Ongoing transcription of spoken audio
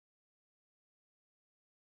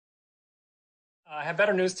I have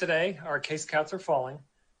better news today. Our case counts are falling.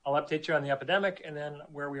 I'll update you on the epidemic and then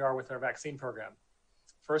where we are with our vaccine program.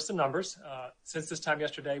 First, the numbers. Since this time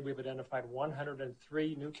yesterday, we've identified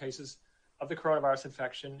 103 new cases of the coronavirus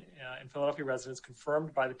infection in Philadelphia residents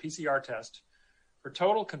confirmed by the PCR test, for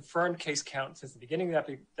total confirmed case count since the beginning of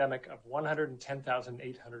the epidemic of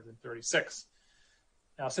 110,836.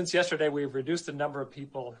 Now, since yesterday, we've reduced the number of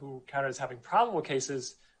people who counted as having probable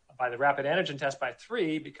cases by the rapid antigen test by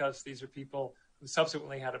 3, because these are people who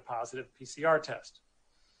subsequently had a positive PCR test.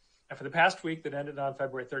 And for the past week that ended on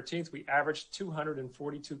February 13th, we averaged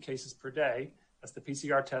 242 cases per day. That's the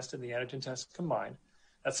PCR test and the antigen test combined.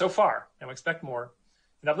 That's so far, and we expect more.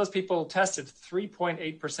 And of those people tested,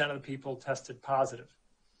 3.8% of the people tested positive.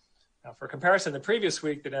 Now, for comparison, the previous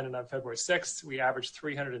week that ended on February 6th, we averaged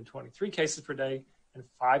 323 cases per day, and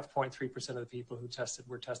 5.3% of the people who tested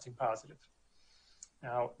were testing positive.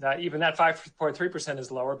 Now, that 5.3% is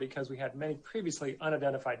lower because we had many previously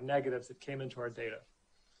unidentified negatives that came into our data.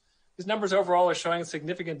 These numbers overall are showing a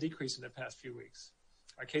significant decrease in the past few weeks.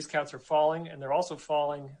 Our case counts are falling, and they're also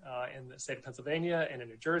falling in the state of Pennsylvania and in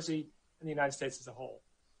New Jersey and the United States as a whole.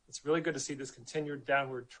 It's really good to see this continued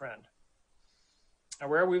downward trend. Now,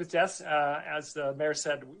 where are we with deaths? As the mayor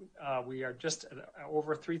said, we are just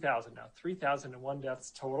over 3,000 now, 3,001 deaths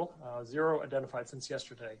total, 0 identified since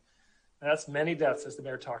yesterday. And that's many deaths, as the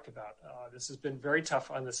mayor talked about. This has been very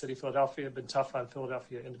tough on the city of Philadelphia, been tough on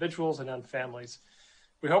Philadelphia individuals and on families.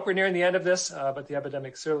 We hope we're nearing the end of this, but the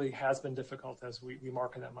epidemic certainly has been difficult as we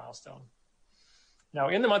mark on that milestone. Now,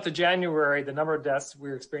 in the month of January, the number of deaths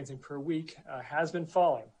we're experiencing per week has been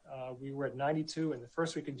falling. We were at 92 in the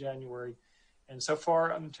first week of January, and so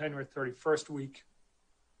far on the January 31st week,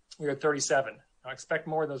 we are at 37. I expect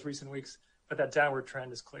more in those recent weeks, but that downward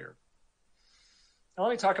trend is clear. Now,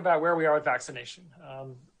 let me talk about where we are with vaccination.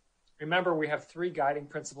 Remember, we have 3 guiding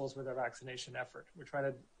principles with our vaccination effort. We're trying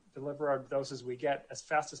to deliver our doses we get as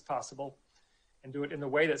fast as possible and do it in the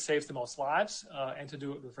way that saves the most lives and to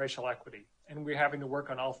do it with racial equity. And we're having to work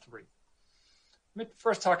on all 3. Let me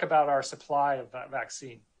first talk about our supply of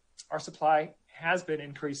vaccine. Our supply has been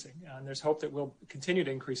increasing, and there's hope that will continue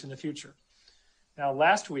to increase in the future. Now,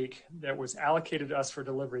 last week, there was allocated to us for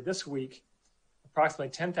delivery this week approximately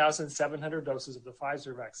 10,700 doses of the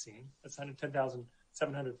Pfizer vaccine. That's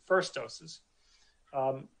 10,700 first doses.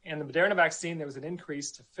 And the Moderna vaccine, there was an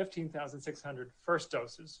increase to 15,600 first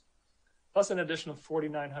doses, plus an additional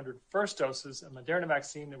 4,900 first doses of Moderna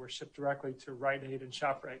vaccine that were shipped directly to Rite Aid and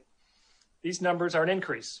ShopRite. These numbers are an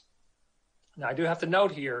increase. Now, I do have to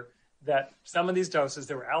note here that some of these doses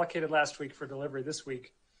that were allocated last week for delivery this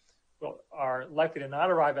week are likely to not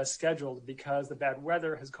arrive as scheduled because the bad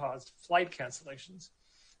weather has caused flight cancellations.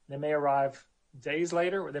 They may arrive days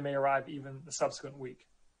later, or they may arrive even the subsequent week.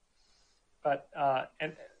 But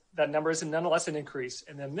and that number is nonetheless an increase.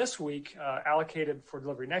 And then this week, allocated for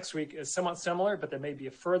delivery next week, is somewhat similar, but there may be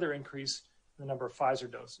a further increase in the number of Pfizer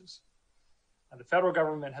doses. Now, the federal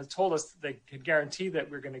government has told us they can guarantee that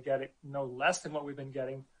we're going to get it no less than what we've been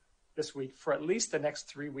getting this week for at least the next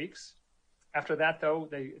 3 weeks. After that, though,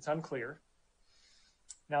 it's unclear.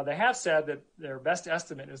 Now, they have said that their best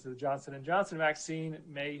estimate is that the Johnson & Johnson vaccine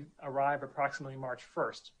may arrive approximately March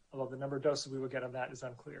 1st, although the number of doses we will get on that is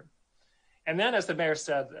unclear. And then, as the mayor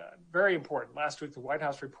said, very important, last week the White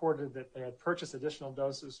House reported that they had purchased additional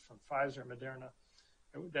doses from Pfizer and Moderna.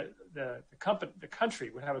 That the country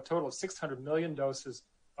would have a total of 600 million doses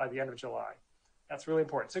by the end of July. That's really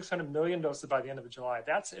important, 600 million doses by the end of July.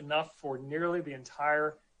 That's enough for nearly the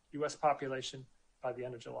entire U.S. population by the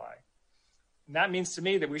end of July. And that means to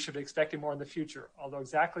me that we should be expecting more in the future, although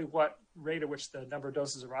exactly what rate at which the number of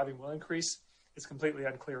doses arriving will increase is completely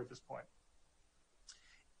unclear at this point.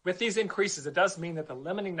 With these increases, it does mean that the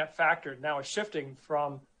limiting net factor now is shifting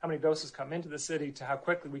from how many doses come into the city to how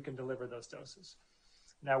quickly we can deliver those doses.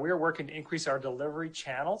 Now, we are working to increase our delivery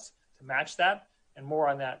channels to match that, and more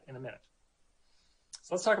on that in a minute.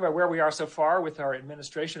 So let's talk about where we are so far with our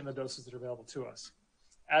administration of the doses that are available to us.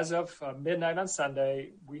 As of midnight on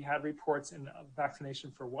Sunday, we had reports in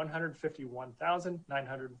vaccination for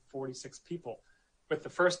 151,946 people with the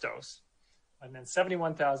first dose, and then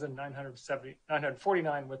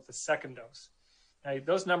 71,949 with the second dose. Now,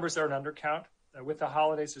 those numbers are an undercount. With the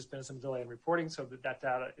holidays, there's been some delay in reporting, so that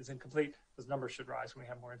data is incomplete. Those numbers should rise when we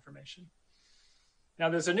have more information. Now,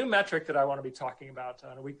 there's a new metric that I want to be talking about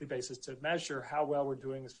on a weekly basis to measure how well we're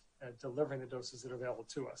doing delivering the doses that are available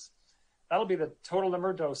to us. That'll be the total number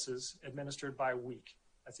of doses administered by week.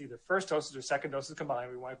 That's either first doses or second doses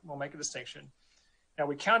combined. We'll make a distinction. Now,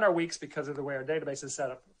 we count our weeks because of the way our database is set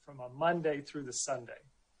up from a Monday through the Sunday.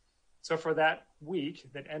 So for that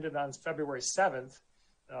week that ended on February 7th,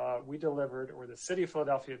 we delivered, or the city of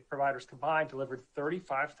Philadelphia providers combined delivered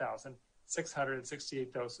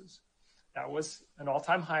 35,668 doses. That was an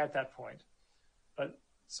all-time high at that point. But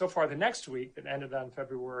so far the next week, that ended on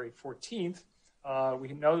February 14th,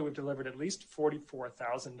 we know that we've delivered at least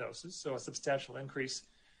 44,000 doses, so a substantial increase.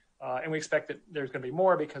 And we expect that there's going to be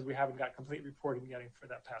more because we haven't got complete reporting yet for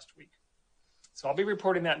that past week. So I'll be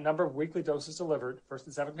reporting that number of weekly doses delivered, first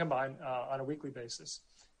and second combined, on a weekly basis.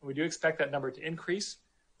 And we do expect that number to increase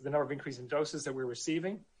with the number of increase in doses that we're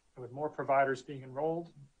receiving, and with more providers being enrolled,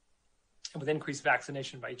 and with increased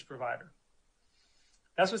vaccination by each provider.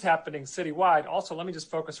 That's what's happening citywide. Also, let me just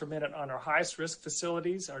focus for a minute on our highest risk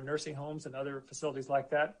facilities, our nursing homes and other facilities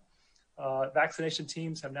like that. Vaccination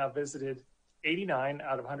teams have now visited 89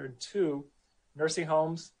 out of 102 nursing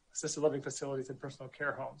homes, assisted living facilities, and personal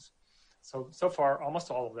care homes. So far,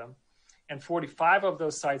 almost all of them. And 45 of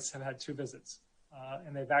those sites have had 2 visits.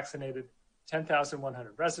 And they vaccinated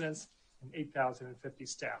 10,100 residents and 8,050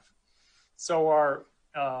 staff. So our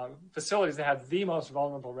facilities that have the most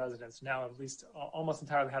vulnerable residents now at least almost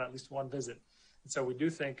entirely had at least 1 visit. And so we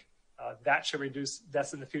do think that should reduce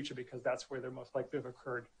deaths in the future because that's where they're most likely to have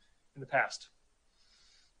occurred in the past.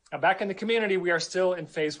 Now, back in the community, we are still in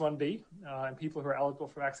phase 1B, and people who are eligible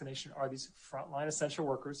for vaccination are these frontline essential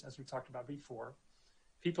workers, as we talked about before,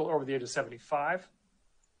 people over the age of 75,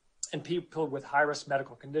 and people with high-risk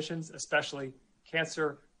medical conditions, especially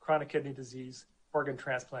cancer, chronic kidney disease, organ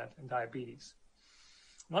transplant, and diabetes.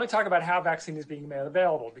 Let me talk about how vaccine is being made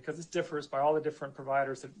available, because this differs by all the different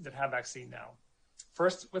providers that have vaccine now.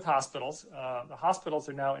 First, with hospitals. The hospitals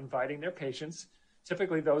are now inviting their patients,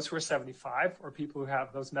 typically those who are 75 or people who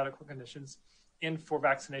have those medical conditions, in for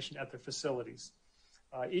vaccination at their facilities.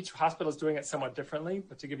 Each hospital is doing it somewhat differently,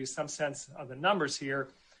 but to give you some sense of the numbers here,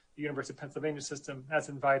 the University of Pennsylvania system has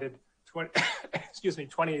invited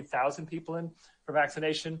 28,000 people in for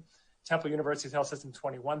vaccination. Temple University's health system,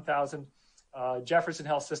 21,000. Jefferson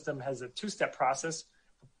Health System has a 2-step process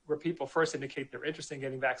where people first indicate they're interested in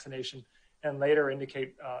getting vaccination and later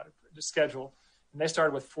indicate the schedule. And they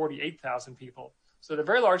started with 48,000 people. So the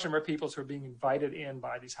very large number of people who are being invited in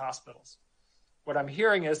by these hospitals. What I'm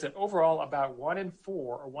hearing is that overall about 1 in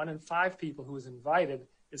 4 or 1 in 5 people who is invited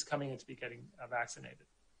is coming in to be getting vaccinated.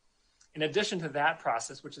 In addition to that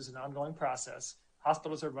process, which is an ongoing process,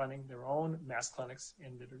 hospitals are running their own mass clinics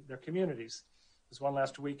in their communities. There's one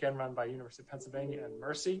last weekend run by University of Pennsylvania and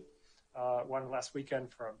Mercy, one last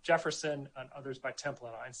weekend from Jefferson, and others by Temple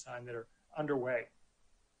and Einstein that are underway.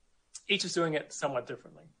 Each is doing it somewhat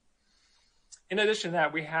differently. In addition to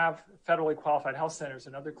that, we have federally qualified health centers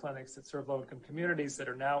and other clinics that serve low-income communities that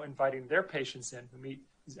are now inviting their patients in who meet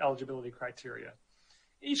these eligibility criteria.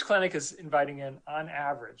 Each clinic is inviting in, on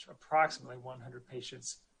average, approximately 100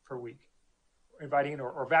 patients per week, inviting in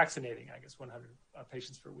or vaccinating, 100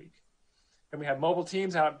 patients per week. Then we have mobile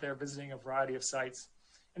teams out there visiting a variety of sites.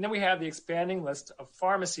 And then we have the expanding list of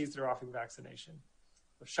pharmacies that are offering vaccination.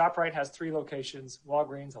 So ShopRite has 3 locations,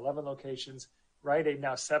 Walgreens, 11 locations, Rite Aid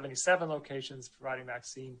now 77 locations providing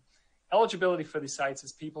vaccine. Eligibility for these sites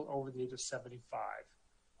is people over the age of 75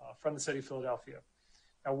 from the city of Philadelphia.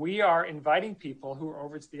 Now, we are inviting people who are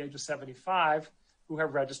over to the age of 75 who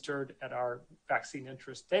have registered at our vaccine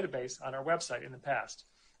interest database on our website in the past.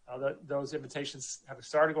 Those invitations have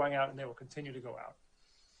started going out and they will continue to go out.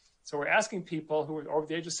 So we're asking people who are over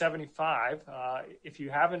the age of 75, if you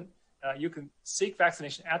haven't, you can seek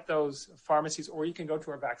vaccination at those pharmacies, or you can go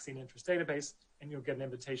to our vaccine interest database and you'll get an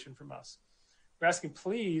invitation from us. We're asking,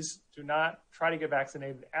 please do not try to get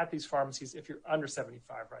vaccinated at these pharmacies if you're under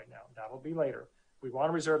 75 right now. That will be later. We want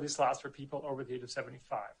to reserve these slots for people over the age of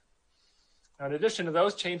 75. Now, in addition to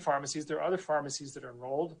those chain pharmacies, there are other pharmacies that are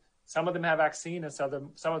enrolled. Some of them have vaccine, and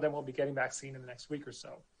some of them will be getting vaccine in the next week or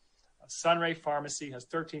so. Sunray Pharmacy has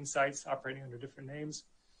 13 sites operating under different names.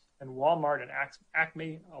 And Walmart and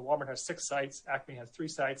Acme, Walmart has 6 sites. Acme has 3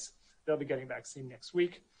 sites. They'll be getting vaccine next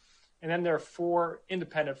week. And then there are 4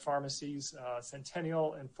 independent pharmacies,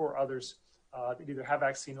 Centennial and 4 others that either have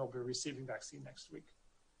vaccine or will be receiving vaccine next week.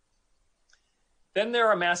 Then there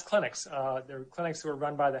are mass clinics. There are clinics that are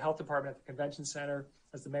run by the health department at the convention center.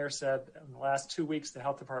 As the mayor said, in the last 2 weeks, the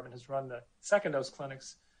health department has run the second dose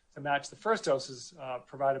clinics to match the first doses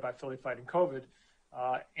provided by Philly Fighting COVID.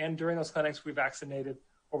 And during those clinics, we vaccinated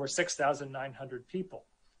over 6,900 people,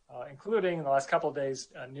 including in the last couple of days,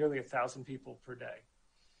 nearly 1,000 people per day.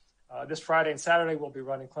 This Friday and Saturday, we'll be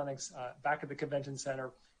running clinics back at the convention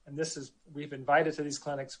center. And we've invited to these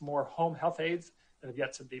clinics more home health aides that have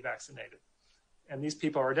yet to be vaccinated. And these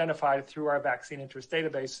people are identified through our vaccine interest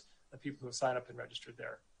database, the people who have signed up and registered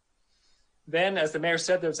there. Then, as the mayor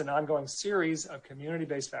said, there's an ongoing series of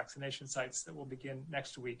community-based vaccination sites that will begin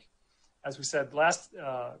next week. As we said last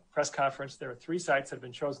press conference, there are 3 sites that have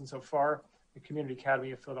been chosen so far: the Community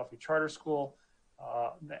Academy of Philadelphia Charter School,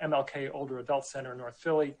 the MLK Older Adult Center in North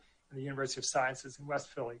Philly, and the University of Sciences in West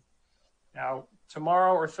Philly. Now,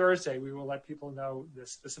 tomorrow or Thursday, we will let people know the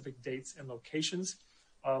specific dates and locations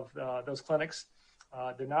of those clinics.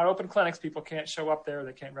 They're not open clinics. People can't show up there.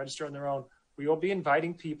 They can't register on their own. We will be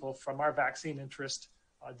inviting people from our vaccine interest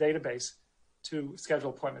database to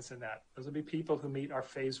schedule appointments in that. Those will be people who meet our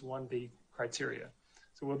phase 1B criteria.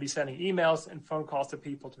 So we'll be sending emails and phone calls to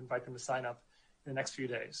people to invite them to sign up in the next few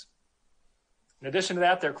days. In addition to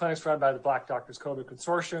that, there are clinics run by the Black Doctors COVID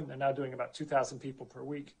Consortium. They're now doing about 2,000 people per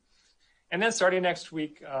week. And then starting next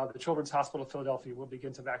week, the Children's Hospital of Philadelphia will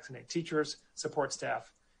begin to vaccinate teachers, support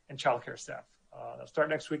staff, and childcare staff. They'll start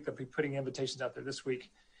next week. They'll be putting invitations out there this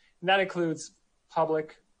week. And that includes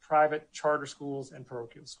public, private, charter schools, and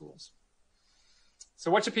parochial schools.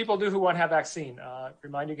 So what should people do who want to have vaccine?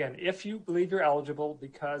 Remind you again, if you believe you're eligible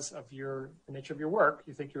because of the nature of your work,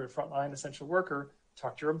 you think you're a frontline essential worker,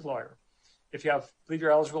 talk to your employer. If you believe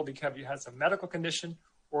you're eligible because you have some medical condition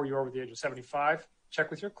or you're over the age of 75,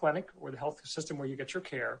 check with your clinic or the health system where you get your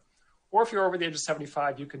care. Or if you're over the age of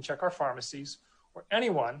 75, you can check our pharmacies, or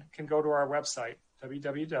anyone can go to our website,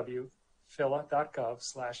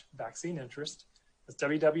 www.phila.gov/vaccine-interest. That's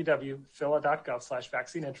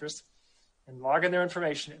www.phila.gov/vaccine-interest, and log in their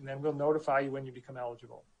information, and then we'll notify you when you become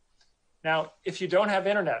eligible. Now, if you don't have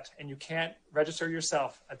internet and you can't register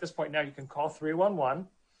yourself, at this point now you can call 311,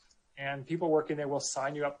 and people working there will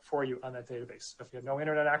sign you up for you on that database. So if you have no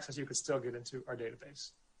internet access, you could still get into our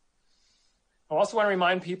database. I also want to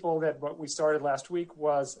remind people that what we started last week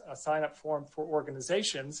was a sign-up form for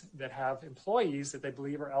organizations that have employees that they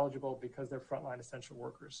believe are eligible because they're frontline essential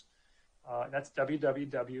workers. That's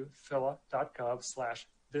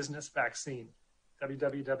www.phila.gov/businessvaccine,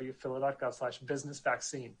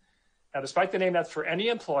 www.phila.gov/businessvaccine. Now, despite the name, that's for any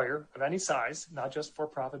employer of any size, not just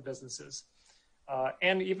for-profit businesses,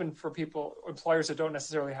 and even for employers that don't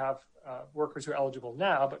necessarily have workers who are eligible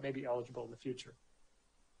now, but may be eligible in the future.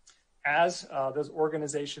 As those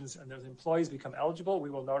organizations and those employees become eligible, we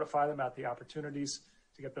will notify them about the opportunities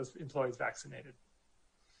to get those employees vaccinated.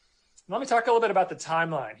 Let me talk a little bit about the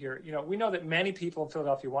timeline here. We know that many people in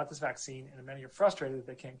Philadelphia want this vaccine, and many are frustrated that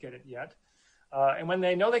they can't get it yet. And when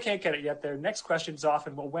they know they can't get it yet, their next question is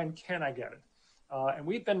often, well, when can I get it? And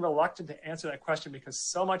we've been reluctant to answer that question because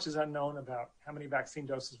so much is unknown about how many vaccine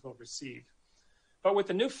doses we'll receive. But with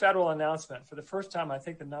the new federal announcement, for the first time, I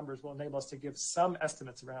think the numbers will enable us to give some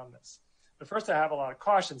estimates around this. But first, I have a lot of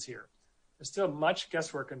cautions here. There's still much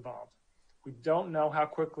guesswork involved. We don't know how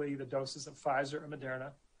quickly the doses of Pfizer or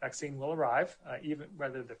Moderna vaccine will arrive, even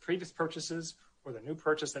whether the previous purchases or the new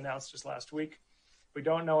purchase announced just last week. We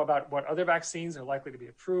don't know about what other vaccines are likely to be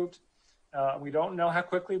approved. We don't know how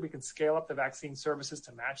quickly we can scale up the vaccine services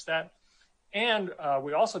to match that. And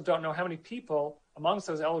we also don't know how many people amongst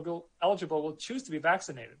those eligible will choose to be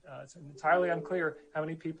vaccinated. It's entirely unclear how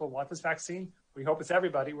many people want this vaccine. We hope it's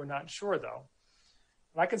everybody. We're not sure, though.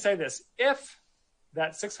 And I can say this. If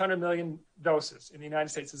that 600 million doses in the United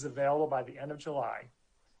States is available by the end of July,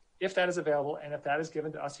 if that is available, and if that is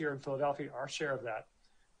given to us here in Philadelphia, our share of that,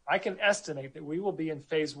 I can estimate that we will be in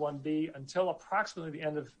phase 1B until approximately the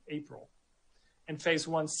end of April, and phase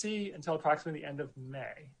 1C until approximately the end of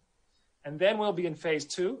May. And then we'll be in phase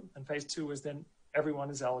 2, and phase 2 is then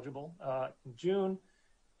everyone is eligible in June,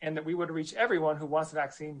 and that we would reach everyone who wants the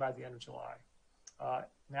vaccine by the end of July.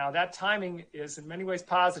 Now, that timing is in many ways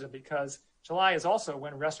positive because July is also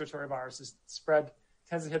when respiratory viruses spread,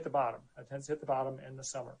 tends to hit the bottom. It tends to hit the bottom in the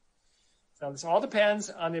summer. So this all depends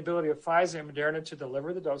on the ability of Pfizer and Moderna to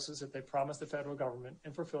deliver the doses that they promised the federal government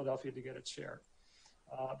and for Philadelphia to get its share.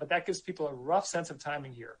 But that gives people a rough sense of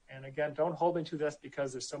timing here. And again, don't hold me to this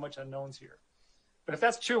because there's so much unknowns here. But if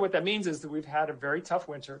that's true, what that means is that we've had a very tough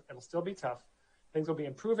winter. It'll still be tough. Things will be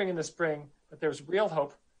improving in the spring, but there's real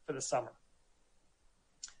hope for the summer.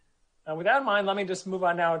 Now, with that in mind, let me just move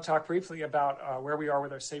on now and talk briefly about where we are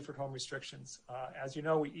with our safe-at-home restrictions. As you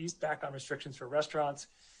know, we eased back on restrictions for restaurants.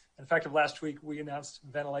 In fact, last week, we announced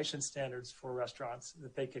ventilation standards for restaurants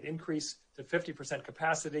that they could increase to 50%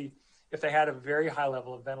 capacity if they had a very high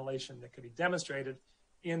level of ventilation that could be demonstrated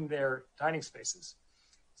in their dining spaces.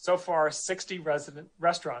 So far, 60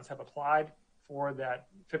 restaurants have applied for that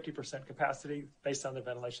 50% capacity based on the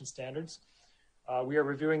ventilation standards. We are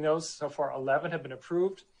reviewing those. So far, 11 have been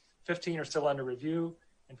approved, 15 are still under review,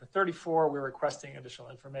 and for 34, we're requesting additional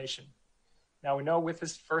information. Now, we know with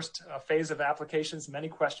this first phase of applications, many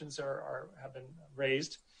questions have been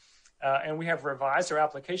raised. And we have revised our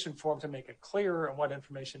application form to make it clearer on what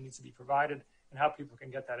information needs to be provided and how people can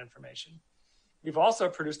get that information. We've also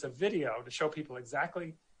produced a video to show people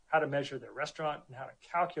exactly how to measure their restaurant and how to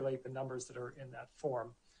calculate the numbers that are in that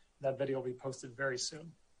form. That video will be posted very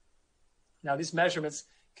soon. Now, these measurements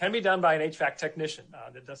can be done by an HVAC technician.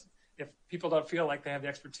 If people don't feel like they have the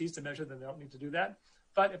expertise to measure, then they don't need to do that.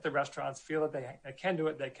 But if the restaurants feel that they can do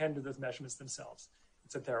it, they can do those measurements themselves.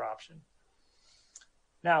 It's at their option.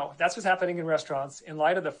 Now, that's what's happening in restaurants. In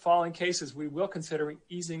light of the falling cases, we will consider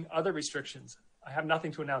easing other restrictions. I have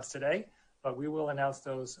nothing to announce today, but we will announce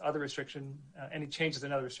those other restrictions, any changes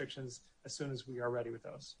in other restrictions as soon as we are ready with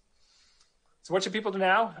those. So what should people do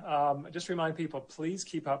now? Just remind people, please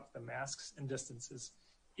keep up the masks and distances.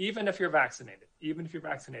 Even if you're vaccinated,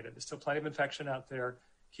 there's still plenty of infection out there.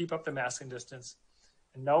 Keep up the mask and distance.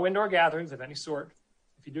 And no indoor gatherings of any sort.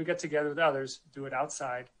 If you do get together with others, do it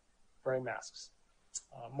outside wearing masks.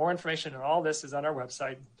 More information on all this is on our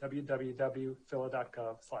website,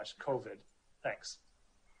 www.phila.gov/COVID. Thanks.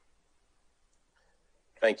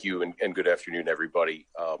 Thank you, and good afternoon, everybody.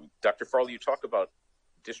 Dr. Farley, you talk about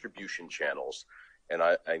distribution channels, and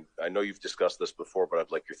I know you've discussed this before, but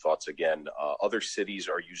I'd like your thoughts again. Other cities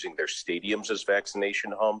are using their stadiums as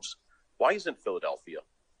vaccination hubs. Why isn't Philadelphia?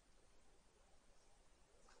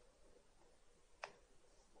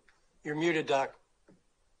 You're muted, Doc.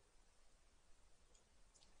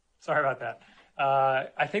 Sorry about that.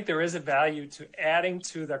 I think there is a value to adding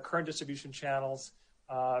to the current distribution channels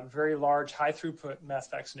very large, high throughput mass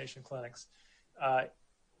vaccination clinics. I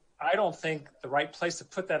don't think the right place to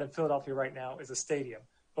put that in Philadelphia right now is a stadium,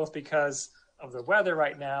 both because of the weather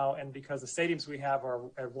right now and because the stadiums we have are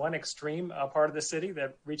at one extreme part of the city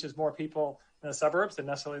that reaches more people in the suburbs than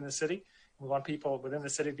necessarily in the city. We want people within the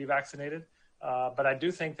city to be vaccinated. But I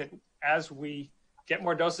do think that as we get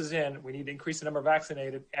more doses in, we need to increase the number of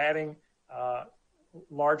vaccinated. Adding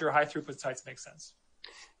larger, high throughput sites makes sense.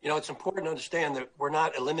 You know, it's important to understand that we're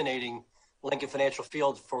not eliminating Lincoln Financial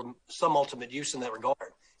Field for some ultimate use in that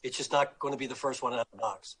regard. It's just not going to be the first one out of the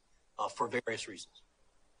box for various reasons.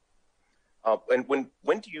 And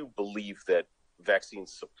when do you believe that vaccine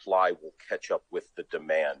supply will catch up with the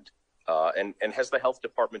demand? And has the health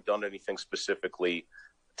department done anything specifically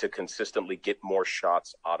to consistently get more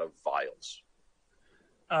shots out of vials?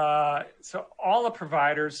 So all the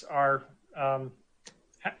providers are,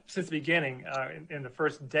 since the beginning, in the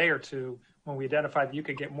first day or two, when we identified that you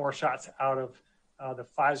could get more shots out of the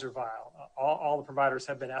Pfizer vial, all the providers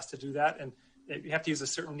have been asked to do that, and you have to use a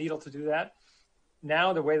certain needle to do that.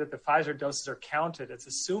 Now, the way that the Pfizer doses are counted, it's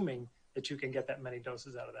assuming that you can get that many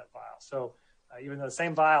doses out of that vial. So even though the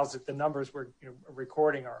same vials, the numbers we're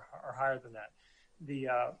recording are higher than that.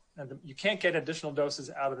 You can't get additional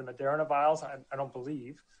doses out of the Moderna vials, I don't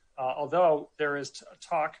believe, although there is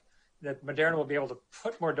talk that Moderna will be able to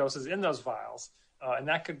put more doses in those vials, and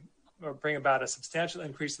that could bring about a substantial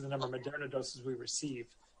increase in the number of Moderna doses we receive.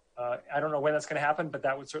 I don't know when that's going to happen, but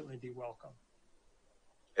that would certainly be welcome.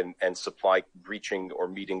 And supply reaching or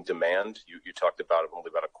meeting demand, you talked about only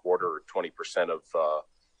about a quarter or 20% of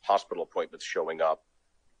hospital appointments showing up.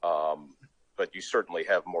 But you certainly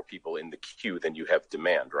have more people in the queue than you have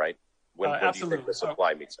demand, right? When do you think the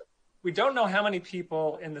supply meets it? We don't know how many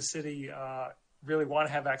people in the city really want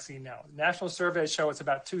to have vaccine now. National surveys show it's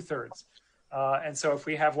about 2/3. And so if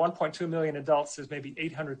we have 1.2 million adults, there's maybe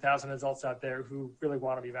 800,000 adults out there who really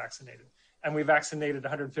want to be vaccinated. And we vaccinated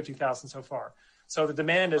 150,000 so far. So the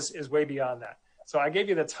demand is way beyond that. So I gave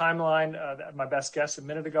you the timeline, my best guess a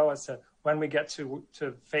minute ago as to when we get to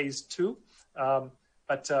phase 2.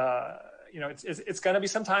 It's going to be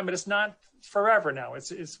some time, but it's not forever now.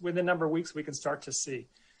 It's within a number of weeks we can start to see.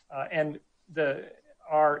 And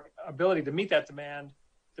our ability to meet that demand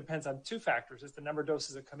depends on two factors. It's the number of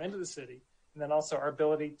doses that come into the city, and then also our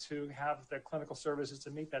ability to have the clinical services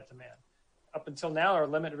to meet that demand. Up until now, our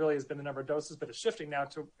limit really has been the number of doses, but it's shifting now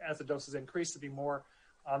to, as the doses increase, to be more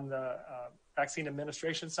on the vaccine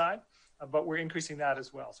administration side, but we're increasing that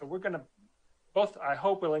as well. So we're going to both, I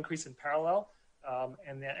hope, will increase in parallel,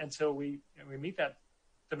 and then until we meet that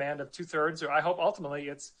demand of 2/3, or I hope ultimately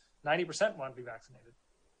it's 90% want to be vaccinated.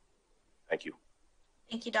 Thank you.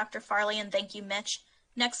 Thank you, Dr. Farley, and thank you, Mitch.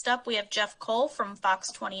 Next up, we have Jeff Cole from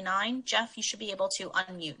Fox 29. Jeff, you should be able to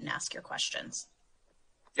unmute and ask your questions.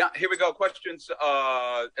 Yeah, here we go. Questions,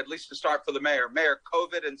 at least to start for the mayor. Mayor,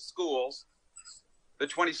 COVID in schools, the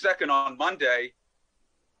 22nd on Monday,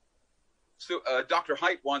 Dr.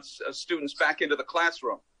 Haidt wants students back into the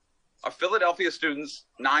classroom. Are Philadelphia students,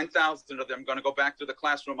 9,000 of them, going to go back to the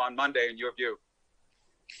classroom on Monday, in your view?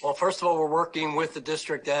 Well, first of all, we're working with the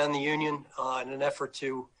district and the union in an effort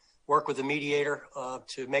to work with the mediator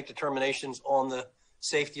to make determinations on the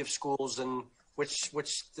safety of schools and which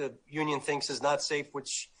the union thinks is not safe,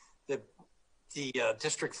 which the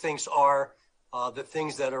district thinks are the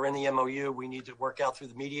things that are in the MOU we need to work out through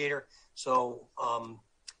the mediator. So,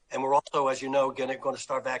 and we're also, as you know, going to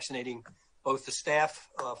start vaccinating both the staff,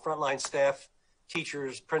 frontline staff,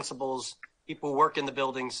 teachers, principals, people who work in the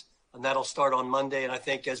buildings, and that'll start on Monday. And I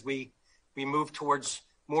think as we move towards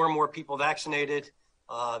more and more people vaccinated,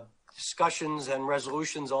 discussions and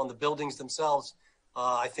resolutions on the buildings themselves,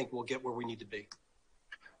 I think we'll get where we need to be.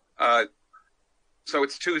 So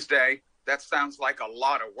it's Tuesday. That sounds like a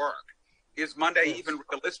lot of work. Is Monday even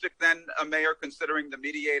realistic then, Mayor, considering the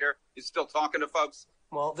mediator is still talking to folks?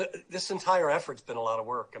 Well, this entire effort's been a lot of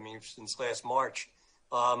work. I mean, since last March,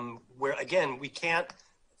 where again, we can't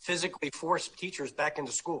physically force teachers back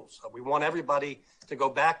into schools. We want everybody to go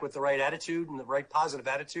back with the right attitude and the right positive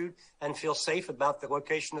attitude and feel safe about the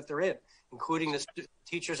location that they're in, including the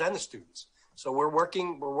teachers and the students. So we're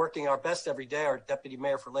working our best every day. Our Deputy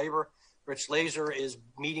Mayor for Labor, Rich Laser, is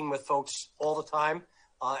meeting with folks all the time,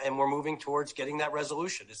 and we're moving towards getting that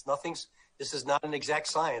resolution. This is not an exact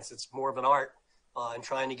science. It's more of an art, and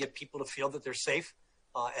trying to get people to feel that they're safe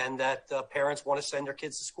and that parents want to send their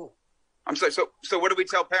kids to school. I'm sorry. So what do we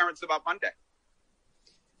tell parents about Monday?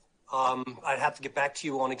 I'd have to get back to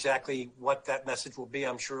you on exactly what that message will be.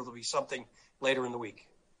 I'm sure there'll be something later in the week.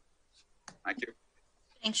 Thank you.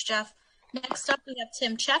 Thanks, Jeff. Next up, we have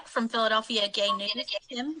Tim Check from Philadelphia Gay News.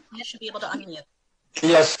 Tim, you should be able to unmute.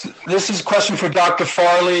 Yes, this is a question for Dr.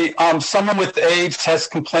 Farley. Someone with AIDS has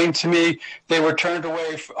complained to me they were turned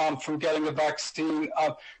away from getting the vaccine.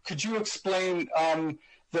 Could you explain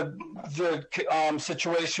the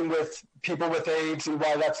situation with people with AIDS and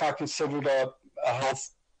why that's not considered a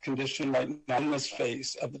health condition right now in this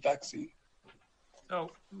phase of the vaccine?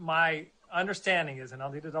 So my understanding is, and I'll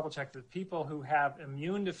need to double check, that people who have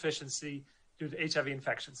immune deficiency due to HIV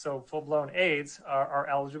infection, so full-blown AIDS, are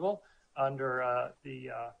eligible under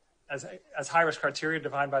as high-risk criteria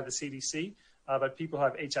defined by the CDC. But people who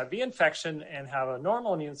have HIV infection and have a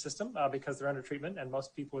normal immune system because they're under treatment, and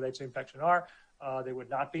most people with HIV infection are, they would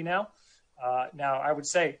not be now. Now, I would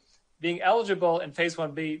say being eligible in phase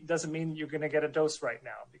 1B doesn't mean you're going to get a dose right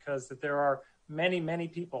now, because that there are many, many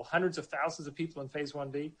people, hundreds of thousands of people in phase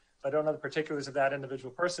 1B. I don't know the particulars of that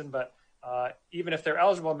individual person, but even if they're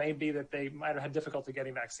eligible, it may be that they might have had difficulty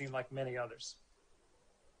getting vaccine like many others.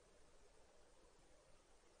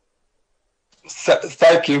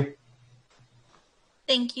 Thank you.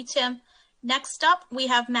 Thank you, Tim. Next up, we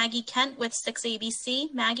have Maggie Kent with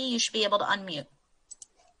 6ABC. Maggie, you should be able to unmute.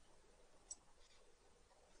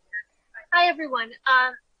 Hi, everyone.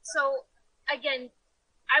 So, again,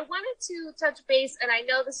 I wanted to touch base, and I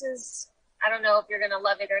know this is, I don't know if you're going to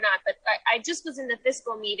love it or not, but I just was in the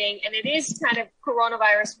fiscal meeting, and it is kind of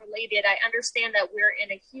coronavirus related. I understand that we're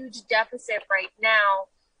in a huge deficit right now.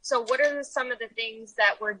 So what are some of the things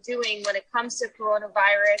that we're doing when it comes to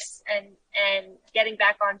coronavirus and getting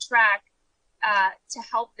back on track to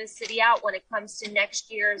help the city out when it comes to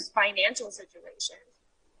next year's financial situation?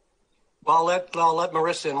 Well, I'll let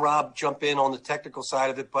Marissa and Rob jump in on the technical side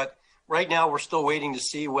of it, but right now we're still waiting to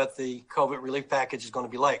see what the COVID relief package is going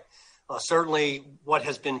to be like. Certainly what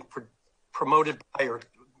has been promoted by or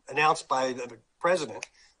announced by the president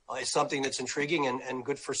is something that's intriguing and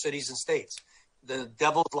good for cities and states. The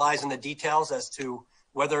devil lies in the details as to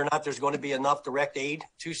whether or not there's going to be enough direct aid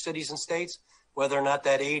to cities and states, whether or not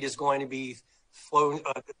that aid is going to be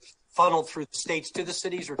funneled through the states to the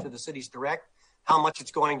cities or to the cities direct, how much it's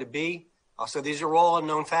going to be. So these are all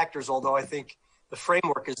unknown factors, although I think the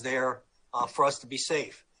framework is there for us to be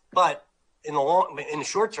safe. But in the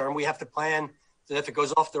short term, we have to plan that if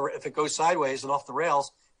it goes sideways and off the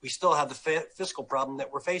rails, we still have the fiscal problem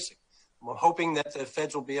that we're facing. We're hoping that the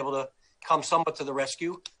feds will be able to come somewhat to the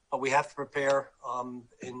rescue, but we have to prepare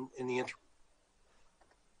in the interim.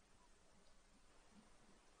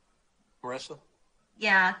 Marissa?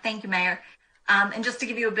 Yeah, thank you, Mayor. And just to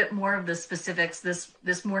give you a bit more of the specifics,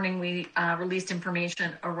 this morning we released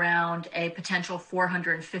information around a potential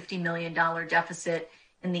 $450 million deficit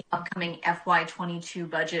in the upcoming FY22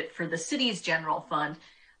 budget for the city's general fund.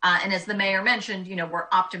 And as the mayor mentioned, we're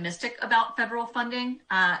optimistic about federal funding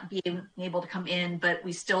being able to come in, but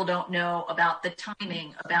we still don't know about the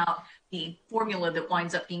timing, about the formula that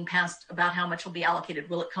winds up being passed, about how much will be allocated.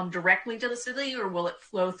 Will it come directly to the city or will it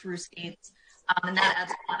flow through states? And that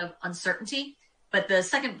adds a lot of uncertainty. But the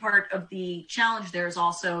second part of the challenge there is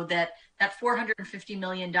also that $450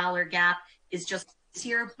 million gap is just this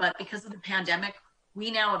year, but because of the pandemic, we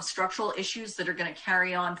now have structural issues that are going to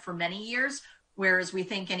carry on for many years, whereas we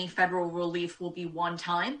think any federal relief will be one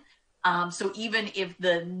time. So even if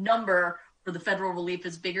the number for the federal relief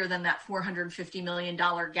is bigger than that $450 million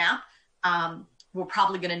gap, we're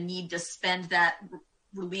probably going to need to spend that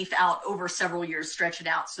relief out over several years, stretch it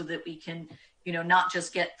out so that we can, not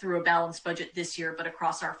just get through a balanced budget this year, but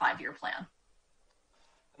across our 5-year plan. And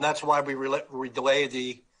that's why we delay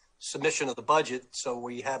the submission of the budget, so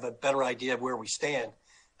we have a better idea of where we stand.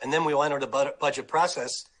 And then we'll enter the budget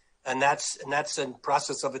process, and that's a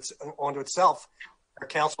process of its onto itself. Our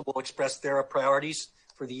council will express their priorities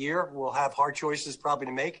for the year. We'll have hard choices probably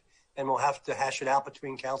to make, and we'll have to hash it out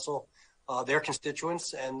between council, their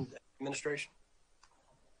constituents, and administration.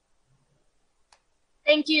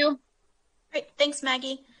 Thank you. Great. Thanks,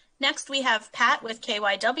 Maggie. Next, we have Pat with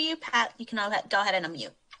KYW. Pat, you can go ahead and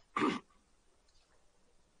unmute.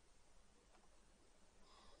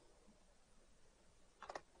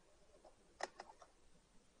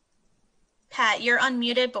 Pat, you're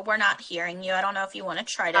unmuted, but we're not hearing you. I don't know if you want to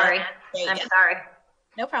try to. Sorry, I'm sorry.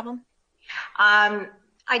 No problem.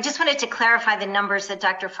 I just wanted to clarify the numbers that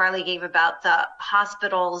Dr. Farley gave about the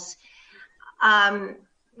hospitals. When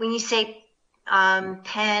you say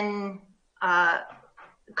Penn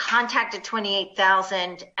contacted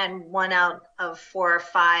 28,000 and 1 out of 4 or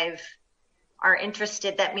 5 are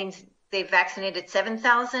interested, that means they vaccinated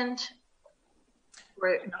 7,000?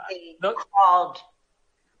 Or they called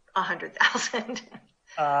 100,000?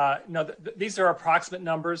 No, these are approximate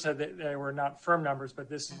numbers. They were not firm numbers, but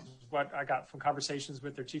this is what I got from conversations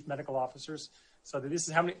with their chief medical officers. So this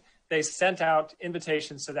is how many they sent out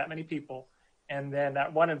invitations to that many people. And then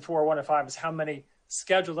that 1 in 4, 1 in 5 is how many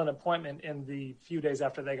scheduled an appointment in the few days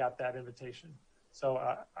after they got that invitation. So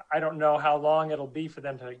I don't know how long it'll be for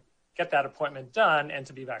them to get that appointment done and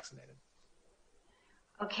to be vaccinated.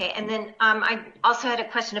 Okay, and then I also had a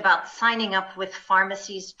question about signing up with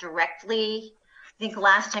pharmacies directly. I think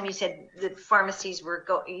last time you said that pharmacies were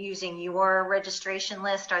using your registration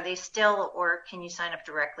list. Are they still, or can you sign up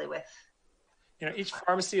directly with? Each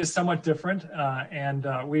pharmacy is somewhat different, and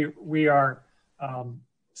we are.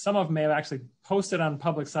 Some of them may have actually posted on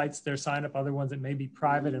public sites their sign up. Other ones it may be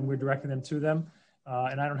private, and we're directing them to them.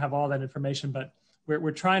 And I don't have all that information, but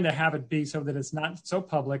we're trying to have it be so that it's not so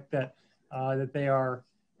public that that they are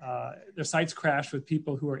their sites crash with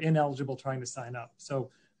people who are ineligible trying to sign up. So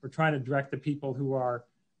we're trying to direct the people who are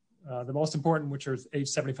the most important, which are age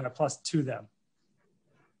 75 plus, to them.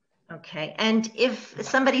 Okay. And if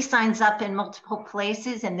somebody signs up in multiple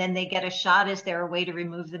places and then they get a shot, is there a way to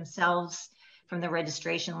remove themselves from the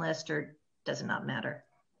registration list, or does it not matter?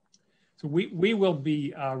 So we will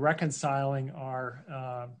be reconciling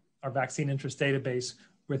our vaccine interest database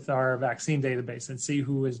with our vaccine database and see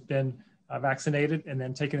who has been vaccinated and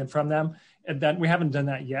then taking it from them. And then we haven't done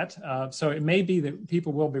that yet. So it may be that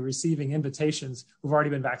people will be receiving invitations who've already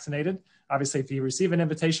been vaccinated. Obviously, if you receive an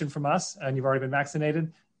invitation from us and you've already been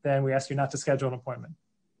vaccinated, then we ask you not to schedule an appointment.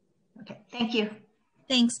 Okay, thank you.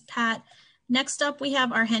 Thanks, Pat. Next up, we have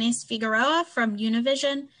Argenis Figueroa from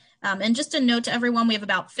Univision. And just a note to everyone, we have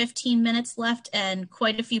about 15 minutes left and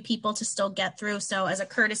quite a few people to still get through. So as a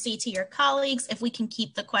courtesy to your colleagues, if we can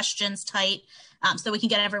keep the questions tight so we can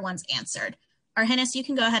get everyone's answered. Argenis, you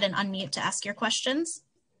can go ahead and unmute to ask your questions.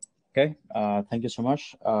 Okay, thank you so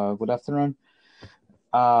much. Good afternoon.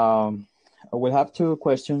 We'll have 2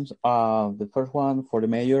 questions. The first one for the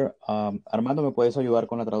mayor. Armando, ¿me puedes ayudar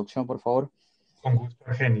con la traducción, por favor? Con gusto,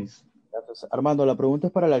 Argenis. Gracias. Armando, la pregunta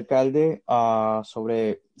es para el alcalde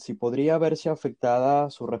sobre si podría verse afectada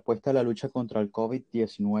su respuesta a la lucha contra el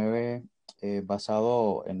COVID-19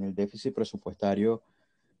 basado en el déficit presupuestario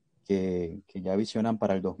que ya visionan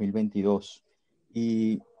para el 2022.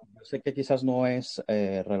 Y yo sé que quizás no es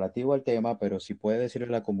relativo al tema, pero si puede decirle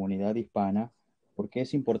a la comunidad hispana por qué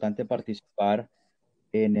es importante participar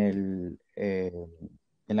en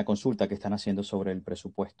la consulta que están haciendo sobre el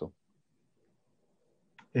presupuesto.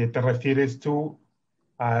 ¿Te refieres tú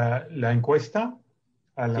a la encuesta?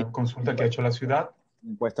 ¿A la consulta que ha hecho la ciudad?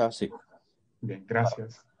 Encuesta, sí. Bien,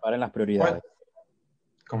 gracias. Para las prioridades.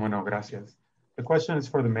 Cómo no, gracias. The question is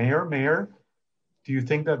for the mayor. Mayor, do you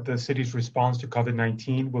think that the city's response to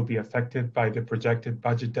COVID-19 will be affected by the projected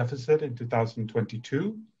budget deficit in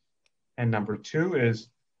 2022? And number 2 is,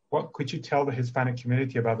 what could you tell the Hispanic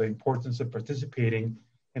community about the importance of participating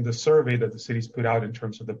in the survey that the city's put out in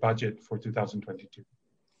terms of the budget for 2022?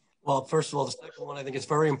 Well, first of all, the second one, I think it's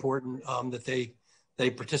very important that they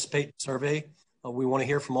participate in the survey. We want to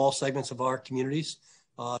hear from all segments of our communities,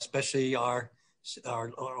 especially our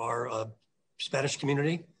Spanish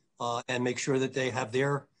community, and make sure that they have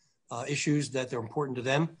their issues that are important to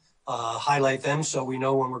them, highlight them so we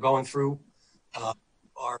know when we're going through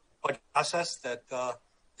our budget process that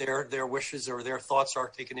their wishes or their thoughts are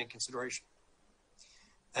taken into consideration.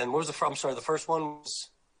 And what was the first one was?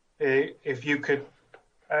 If you could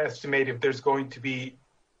estimate if there's going to be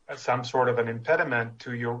some sort of an impediment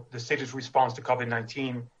to the city's response to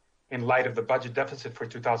COVID-19 in light of the budget deficit for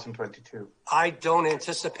 2022. I don't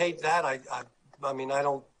anticipate that. I mean, I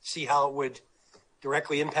don't see how it would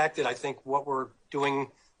directly impact it. I think what we're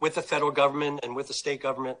doing with the federal government and with the state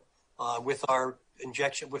government, with our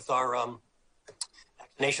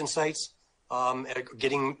vaccination sites,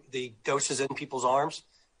 getting the doses in people's arms.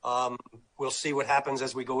 We'll see what happens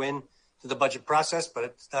as we go in to the budget process, but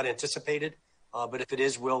it's not anticipated. But if it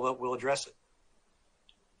is, we'll address it.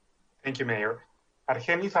 Thank you, Mayor.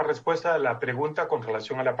 Argenis, a respuesta a la pregunta con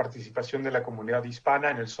relación a la participación de la comunidad hispana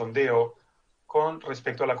en el sondeo con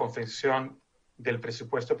respecto a la confección del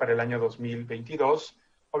presupuesto para el año 2022.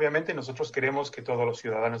 Obviamente nosotros queremos que todos los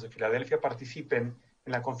ciudadanos de Filadelfia participen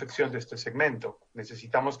en la confección de este segmento.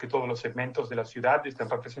 Necesitamos que todos los segmentos de la ciudad estén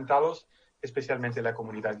representados, especialmente la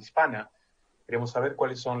comunidad hispana. Queremos saber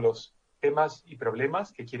cuáles son los temas y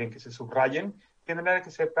problemas que quieren que se subrayen, de manera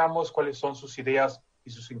que sepamos cuáles son sus ideas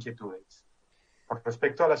y sus inquietudes. Con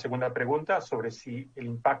respecto a la segunda pregunta sobre si el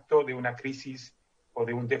impacto de una crisis o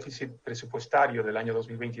de un déficit presupuestario del año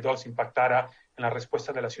 2022 impactara en la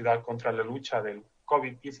respuesta de la ciudad contra la lucha del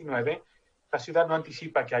COVID-19, la ciudad no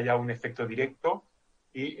anticipa que haya un efecto directo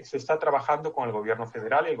y se está trabajando con el gobierno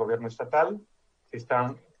federal y el gobierno estatal. Se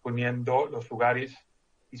están poniendo los lugares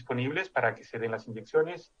disponibles para que se den las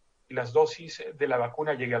inyecciones y las dosis de la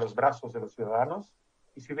vacuna lleguen a los brazos de los ciudadanos.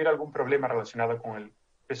 Y si hubiera algún problema relacionado con el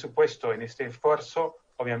presupuesto en este esfuerzo,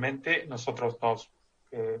 obviamente nosotros nos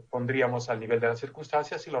pondríamos al nivel de las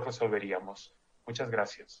circunstancias y lo resolveríamos. Muchas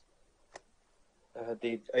gracias.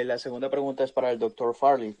 La segunda pregunta es para el doctor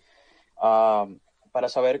Farley. Para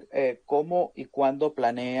saber cómo y cuándo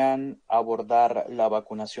planean abordar la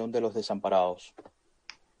vacunación de los desamparados.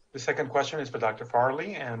 The second question is for Dr.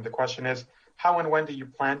 Farley, and the question is, how and when do you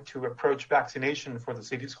plan to approach vaccination for the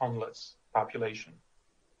city's homeless population?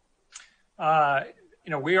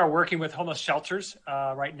 We are working with homeless shelters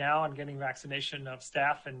right now on getting vaccination of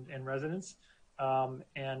staff and residents.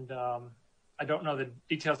 I don't know the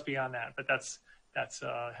details beyond that, but that's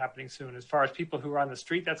happening soon. As far as people who are on the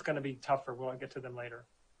street, that's going to be tougher. We'll get to them later.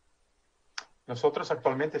 Nosotros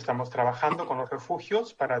actualmente estamos trabajando con los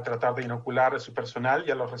refugios para tratar de inocular a su personal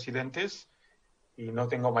y a los residentes, y no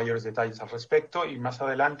tengo mayores detalles al respecto. Y más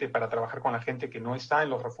adelante, para trabajar con la gente que no está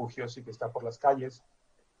en los refugios y que está por las calles,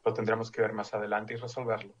 lo tendremos que ver más adelante y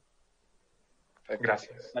resolverlo.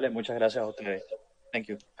 Gracias. Vale, muchas gracias a ustedes. Thank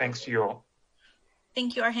you. Thanks to you all.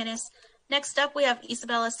 Thank you, Argenis. Next up, we have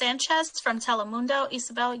Isabella Sanchez from Telemundo.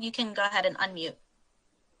 Isabel, you can go ahead and unmute.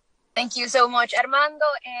 Thank you so much, Armando.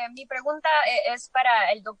 Mi pregunta es para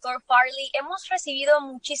el doctor Farley. Hemos recibido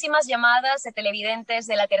muchísimas llamadas de televidentes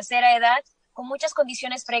de la tercera edad con muchas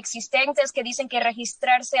condiciones preexistentes que dicen que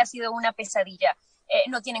registrarse ha sido una pesadilla.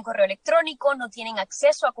 No tienen correo electrónico, no tienen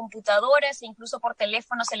acceso a computadoras e incluso por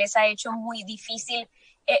teléfono se les ha hecho muy difícil.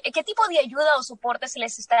 ¿Qué tipo de ayuda o soporte se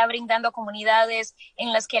les está brindando a comunidades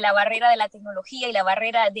en las que la barrera de la tecnología y la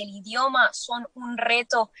barrera del idioma son un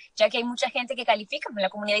reto, ya que hay mucha gente que califica en la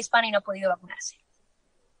comunidad hispana y no ha podido vacunarse?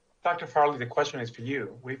 Dr. Farley, the question is for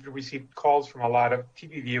you. We've received calls from a lot of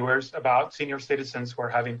TV viewers about senior citizens who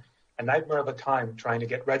are having a nightmare of a time trying to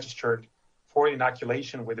get registered for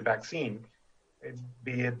inoculation with the vaccine,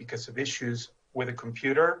 be it because of issues with a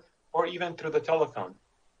computer or even through the telephone.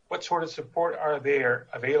 What sort of support are there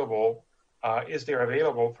available, is there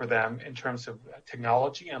available for them in terms of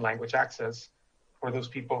technology and language access for those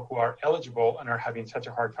people who are eligible and are having such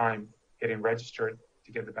a hard time getting registered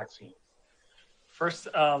to get the vaccine? First,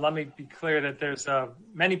 let me be clear that there's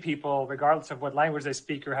many people, regardless of what language they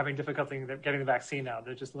speak, are having difficulty getting the vaccine now.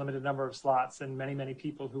 There's just a limited number of slots and many, many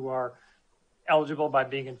people who are eligible by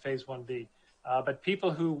being in phase 1B. But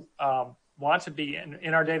people who want to be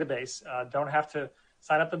in our database don't have to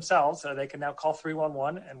sign up themselves. They can now call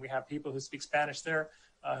 311, and we have people who speak Spanish there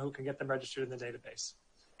who can get them registered in the database.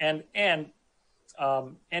 And any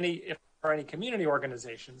community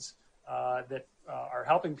organizations that are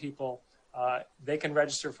helping people, they can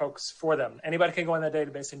register folks for them. Anybody can go in the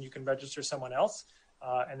database, and you can register someone else,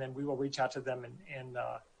 and then we will reach out to them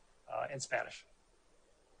in Spanish.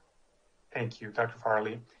 Thank you, Dr.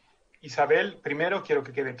 Farley. Isabel, primero quiero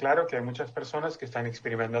que quede claro que hay muchas personas que están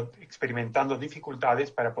experimentando dificultades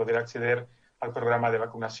para poder acceder al programa de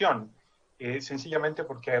vacunación, sencillamente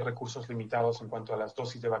porque hay recursos limitados en cuanto a las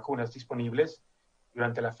dosis de vacunas disponibles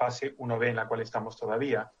durante la fase 1B en la cual estamos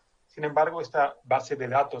todavía. Sin embargo, esta base de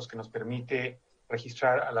datos que nos permite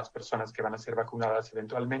registrar a las personas que van a ser vacunadas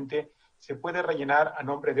eventualmente, se puede rellenar a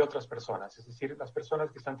nombre de otras personas. Es decir, las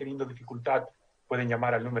personas que están teniendo dificultad pueden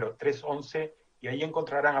llamar al número 311 y ahí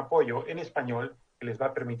encontrarán apoyo en español que les va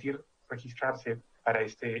a permitir registrarse para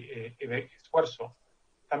este esfuerzo.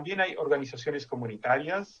 También hay organizaciones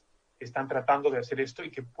comunitarias que están tratando de hacer esto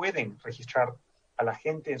y que pueden registrar a la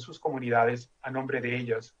gente en sus comunidades a nombre de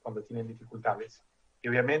ellas cuando tienen dificultades. Y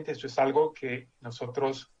obviamente esto es algo que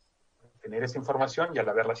nosotros, al tener esta información y al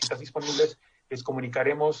haber las citas disponibles, les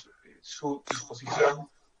comunicaremos su disposición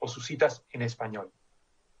o sus citas en español.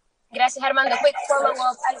 Gracias, Armando. Quick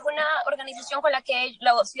follow-up. ¿Alguna organización con la que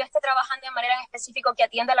la ciudad esté trabajando de manera en específico que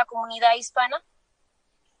atienda a la comunidad hispana?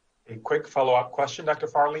 A quick follow-up question, Dr.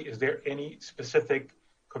 Farley. Is there any specific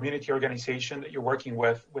community organization that you're working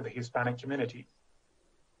with the Hispanic community?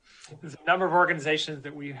 There's a number of organizations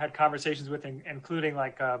that we had conversations with, including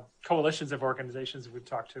like coalitions of organizations we've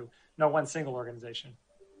talked to. No one single organization.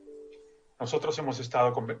 Nosotros hemos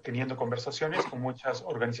estado teniendo conversaciones con muchas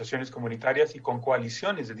organizaciones comunitarias y con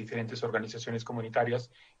coaliciones de diferentes organizaciones comunitarias,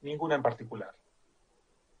 ninguna en particular.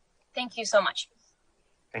 Thank you so much.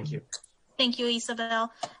 Thank you. Thank you,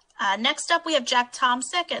 Isabel. Next up, we have Jack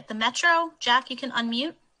Tomsick at the Metro. Jack, you can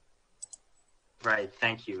unmute. Right,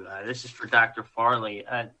 thank you. This is for Dr. Farley.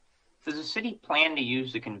 Does the city plan to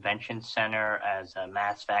use the convention center as a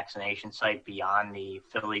mass vaccination site beyond the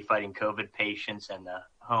Philly Fighting COVID patients and the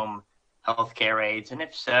home healthcare aides? And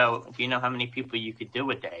if so, do you know how many people you could do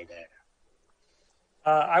a day there?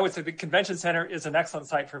 I would say the convention center is an excellent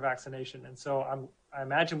site for vaccination. And so I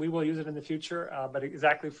imagine we will use it in the future, but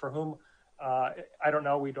exactly for whom, I don't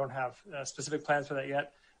know. We don't have specific plans for that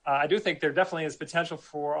yet. I do think there definitely is potential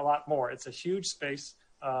for a lot more. It's a huge space,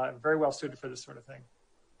 very well suited for this sort of thing.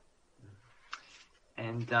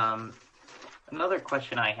 And another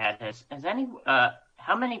question I had is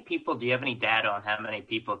how many people, do you have any data on how many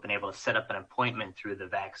people have been able to set up an appointment through the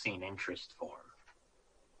vaccine interest form?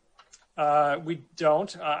 We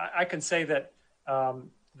don't. I can say that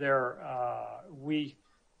we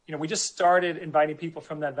just started inviting people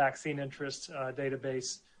from that vaccine interest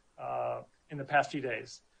database in the past few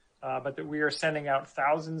days, but that we are sending out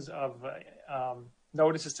thousands of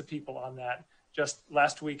notices to people on that just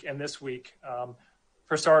last week and this week.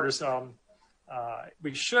 For starters,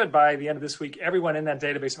 we should, by the end of this week, everyone in that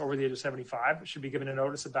database over the age of 75 should be given a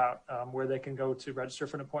notice about where they can go to register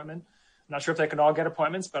for an appointment. I'm not sure if they can all get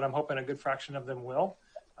appointments, but I'm hoping a good fraction of them will.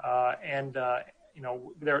 There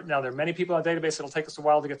are many people on the database. It'll take us a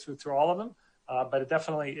while to get through all of them, but it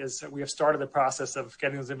definitely is. We have started the process of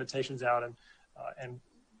getting those invitations out and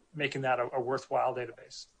making that a worthwhile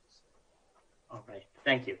database. All right.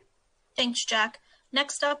 Thank you. Thanks, Jack.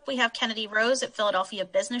 Next up, we have Kennedy Rose at Philadelphia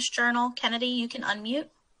Business Journal. Kennedy, you can unmute.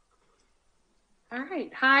 All right.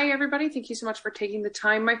 Hi, everybody. Thank you so much for taking the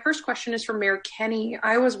time. My first question is for Mayor Kenny.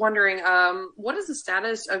 I was wondering, what is the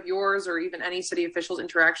status of yours or even any city officials'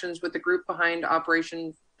 interactions with the group behind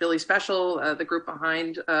Operation Philly Special, the group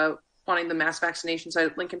behind wanting the mass vaccination site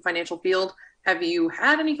at Lincoln Financial Field? Have you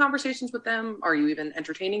had any conversations with them? Are you even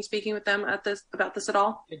entertaining speaking with them about this at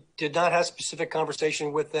all? I did not have specific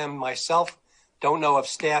conversation with them myself. Don't know if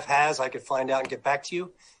staff has. I could find out and get back to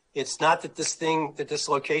you. It's not that this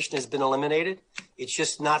location has been eliminated. It's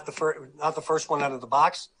just not the first one out of the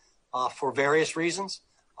box for various reasons,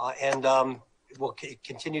 and it will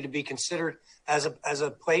continue to be considered as a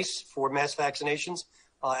place for mass vaccinations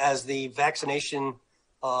as the vaccination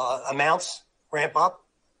amounts ramp up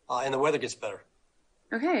and the weather gets better.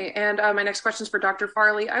 Okay, and my next question is for Dr.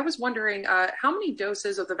 Farley. I was wondering how many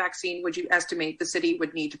doses of the vaccine would you estimate the city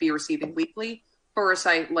would need to be receiving weekly for a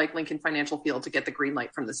site like Lincoln Financial Field to get the green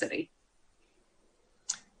light from the city?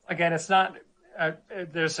 Again, it's not,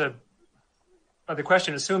 the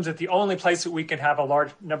question assumes that the only place that we can have a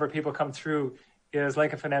large number of people come through is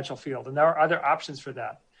Lincoln Financial Field. And there are other options for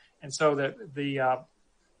that. And so the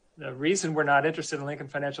reason we're not interested in Lincoln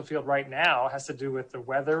Financial Field right now has to do with the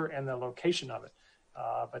weather and the location of it.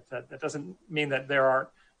 But that doesn't mean that there are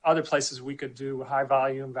other places we could do high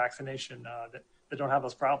volume vaccination that don't have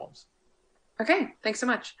those problems. Okay, thanks so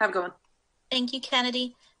much. Have a good one. Thank you,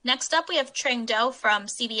 Kennedy. Next up, we have Trang Do from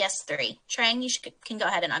CBS 3. Trang, you can go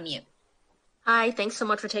ahead and unmute. Hi, thanks so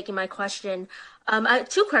much for taking my question.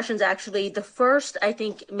 Two questions, actually. The first, I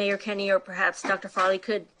think Mayor Kenny or perhaps Dr. Farley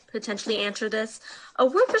could potentially answer this.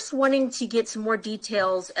 We're just wanting to get some more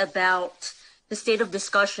details about the state of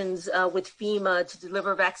discussions with FEMA to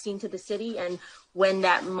deliver vaccine to the city and when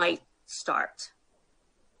that might start.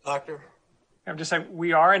 Doctor? I'm just saying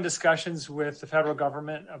we are in discussions with the federal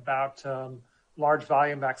government about large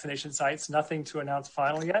volume vaccination sites. Nothing to announce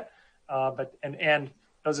final yet, but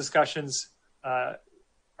those discussions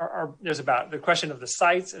there's about the question of the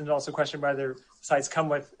sites, and also a question whether sites come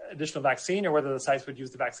with additional vaccine or whether the sites would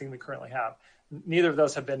use the vaccine we currently have. Neither of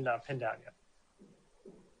those have been pinned down yet.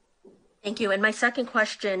 Thank you. And my second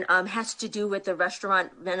question has to do with the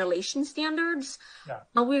restaurant ventilation standards. Yeah.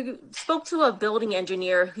 We spoke to a building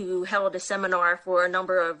engineer who held a seminar for a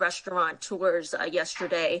number of restaurateurs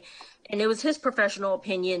yesterday, and it was his professional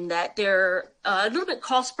opinion that they're a little bit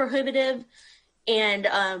cost prohibitive. And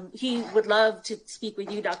he would love to speak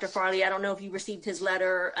with you, Dr. Farley. I don't know if you received his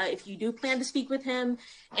letter, if you do plan to speak with him,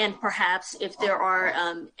 and perhaps if there are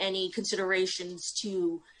any considerations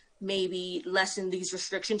to maybe lessen these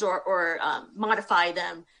restrictions or modify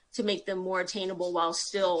them to make them more attainable while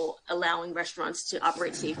still allowing restaurants to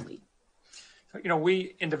operate safely. You know,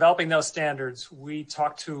 in developing those standards, we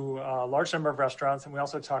talked to a large number of restaurants, and we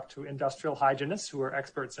also talked to industrial hygienists who are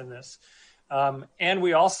experts in this. And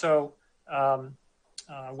we also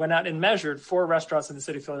went out and measured 4 restaurants in the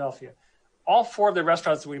city of Philadelphia. All 4 of the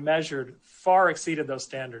restaurants that we measured far exceeded those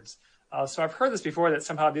standards. So I've heard this before, that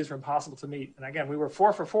somehow these were impossible to meet. And again, we were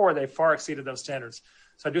 4 for 4. They far exceeded those standards.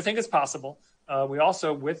 So I do think it's possible. We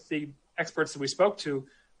also, with the experts that we spoke to,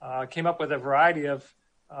 came up with a variety of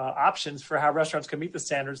options for how restaurants can meet the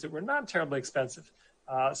standards that were not terribly expensive.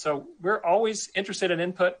 So we're always interested in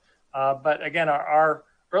input. But again, our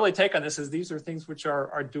early take on this is these are things which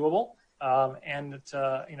are doable.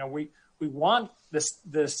 You know, we want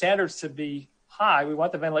the standards to be high. We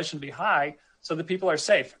want the ventilation to be high so that people are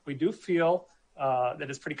safe. We do feel that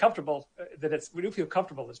it's pretty comfortable, we do feel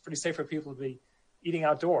comfortable. It's pretty safe for people to be eating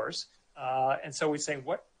outdoors. And so we say,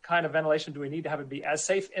 what kind of ventilation do we need to have it be as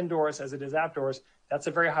safe indoors as it is outdoors? That's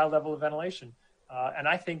a very high level of ventilation. And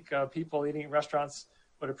I think people eating at restaurants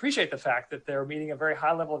would appreciate the fact that they're meeting a very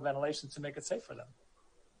high level of ventilation to make it safe for them.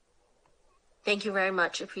 Thank you very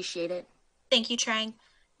much. Appreciate it. Thank you, Trang.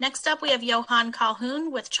 Next up, we have Johan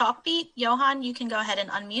Calhoun with Chalkbeat. Johan, you can go ahead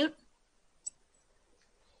and unmute.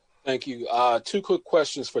 Thank you. 2 quick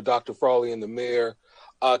questions for Dr. Farley and the mayor.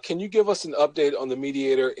 Can you give us an update on the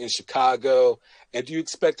mediator in Chicago, and do you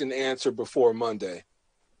expect an answer before Monday?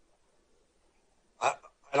 I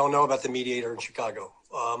don't know about the mediator in Chicago.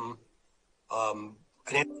 I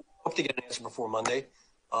hope to get an answer before Monday.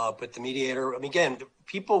 But the mediator, I mean, again,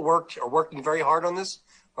 people are working very hard on this,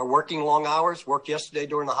 are working long hours, worked yesterday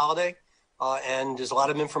during the holiday, and there's a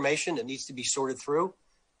lot of information that needs to be sorted through.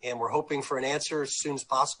 And we're hoping for an answer as soon as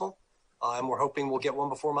possible. And we're hoping we'll get one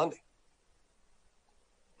before Monday.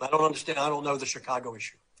 I don't understand. I don't know the Chicago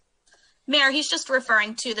issue. Mayor, he's just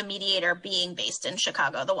referring to the mediator being based in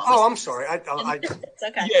Chicago. The one. Oh, I'm sorry. It's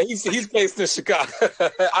okay. Yeah, he's based in Chicago.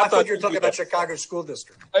 I thought you were talking about Chicago School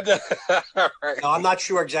District. All right. No, I'm not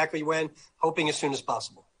sure exactly when. Hoping as soon as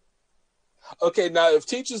possible. Okay, now if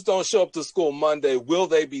teachers don't show up to school Monday, will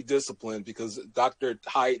they be disciplined? Because Dr.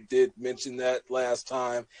 Haidt did mention that last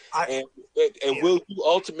time. Will you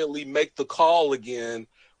ultimately make the call again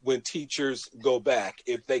when teachers go back,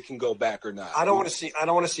 if they can go back or not? I don't want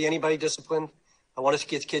to see anybody disciplined. I want to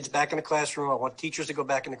get kids back in the classroom. I want teachers to go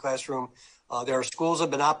back in the classroom. There are schools that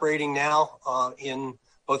have been operating now in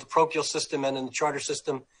both the parochial system and in the charter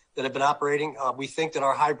system that have been operating. We think that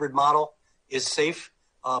our hybrid model is safe.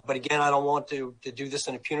 But again, I don't want to do this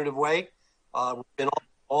in a punitive way. We've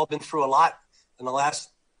all been through a lot in the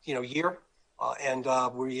last year, and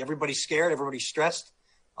everybody's scared, everybody's stressed,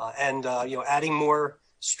 and adding more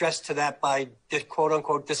stress to that by quote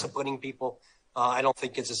unquote disciplining people, I don't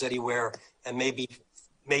think gets us anywhere, and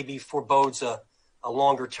maybe forebodes a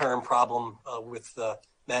longer term problem with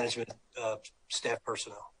management staff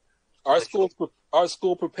personnel. Our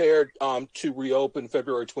school prepared to reopen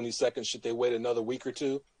February 22nd? Should they wait another week or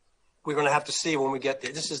two? We're going to have to see when we get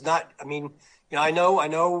there. This is not, I mean, I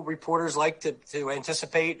know reporters like to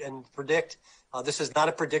anticipate and predict. This is not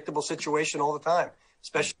a predictable situation all the time,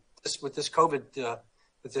 especially with this COVID,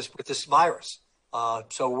 with this virus.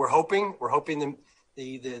 So we're hoping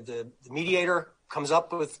the mediator comes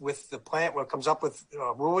up with the plan, comes up with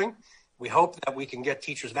ruling. We hope that we can get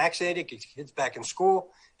teachers vaccinated, get kids back in school,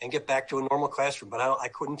 and get back to a normal classroom. But I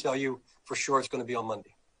couldn't tell you for sure it's going to be on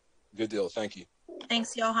Monday. Good deal. Thank you.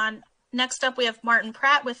 Thanks, Johan. Next up, we have Martin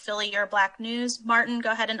Pratt with Philly Your Black News. Martin,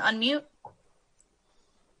 go ahead and unmute.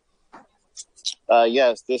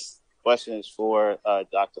 Yes, this question is for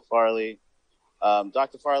Dr. Farley.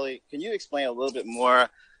 Dr. Farley, can you explain a little bit more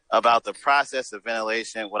about the process of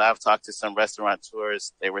ventilation? When I've talked to some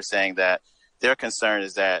restaurateurs, they were saying that their concern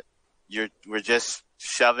is that we're just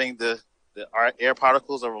shoving the air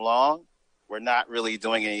particles along. We're not really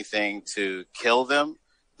doing anything to kill them.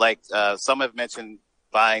 Like some have mentioned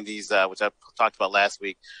buying these, which I talked about last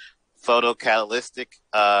week, photocatalytic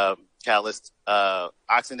catalyst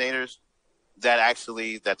oxygenators that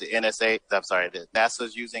the NASA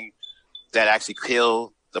is using that actually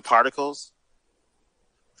kill the particles?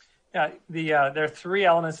 Yeah, there are three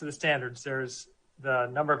elements to the standards. There's the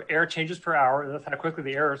number of air changes per hour, that's how quickly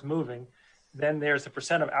the air is moving. Then there's the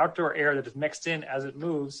percent of outdoor air that is mixed in as it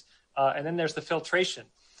moves. And then there's the filtration.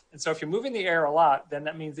 And so if you're moving the air a lot, then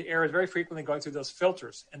that means the air is very frequently going through those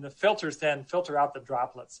filters. And the filters then filter out the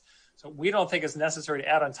droplets. So we don't think it's necessary to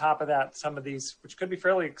add on top of that some of these, which could be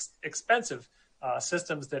fairly expensive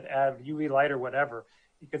systems that add UV light or whatever.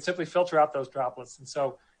 You can simply filter out those droplets. And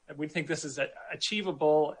so we think this is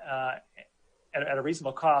achievable at a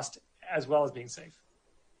reasonable cost, as well as being safe.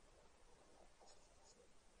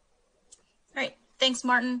 All right, thanks,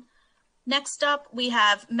 Martin. Next up, we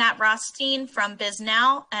have Matt Rothstein from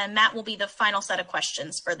BizNow, and Matt will be the final set of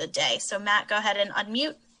questions for the day. So Matt, go ahead and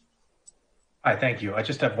unmute. Hi, thank you. I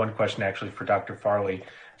just have one question actually for Dr. Farley.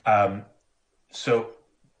 So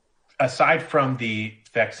aside from the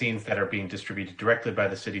vaccines that are being distributed directly by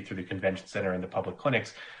the city through the convention center and the public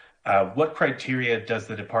clinics, what criteria does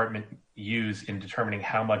the department use in determining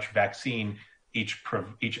how much vaccine each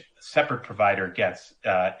separate provider gets?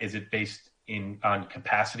 Is it based on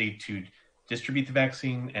capacity to distribute the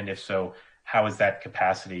vaccine? And if so, how is that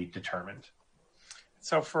capacity determined?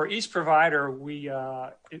 So for each provider,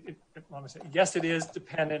 yes, it is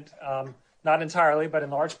dependent, not entirely, but in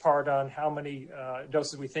large part on how many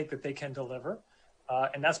doses we think that they can deliver.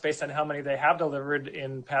 And that's based on how many they have delivered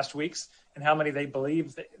in past weeks and how many they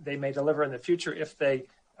believe that they may deliver in the future if they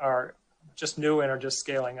are just new and are just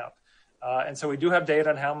scaling up. And so we do have data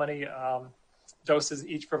on how many doses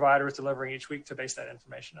each provider is delivering each week to base that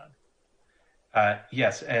information on.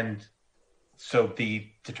 Yes, and so the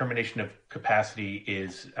determination of capacity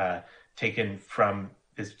is taken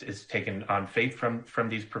on faith from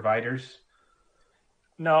these providers?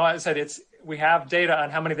 No, I said we have data on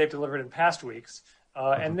how many they've delivered in past weeks.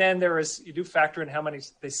 And then you do factor in how many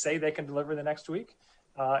they say they can deliver the next week.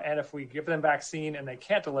 And if we give them vaccine and they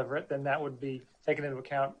can't deliver it, then that would be taken into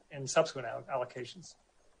account in subsequent allocations.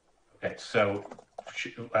 Okay, so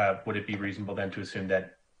would it be reasonable then to assume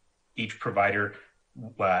that each provider,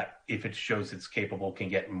 if it shows it's capable, can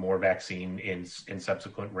get more vaccine in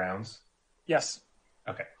subsequent rounds? Yes.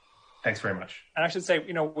 Okay, thanks very much. And I should say,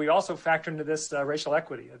 we also factor into this racial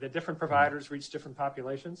equity. The different providers reach different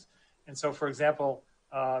populations. And so, for example,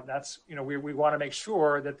 we want to make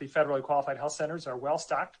sure that the federally qualified health centers are well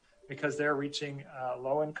stocked because they're reaching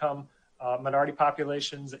low-income minority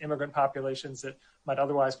populations, immigrant populations that might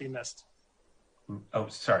otherwise be missed. Oh,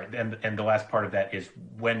 sorry. And the last part of that is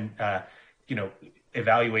when,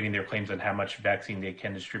 evaluating their claims on how much vaccine they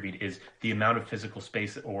can distribute, is the amount of physical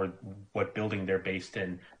space or what building they're based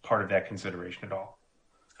in part of that consideration at all?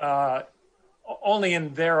 Only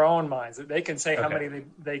in their own minds. They can say how many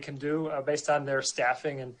they can do based on their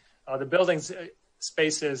staffing, and the building's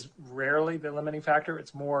space is rarely the limiting factor.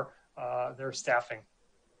 It's more their staffing.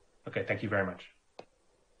 Okay, thank you very much.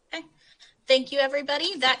 Okay, thank you,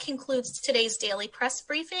 everybody. That concludes today's daily press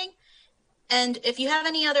briefing. And if you have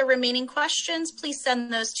any other remaining questions, please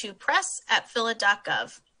send those to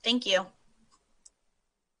press@phila.gov. Thank you.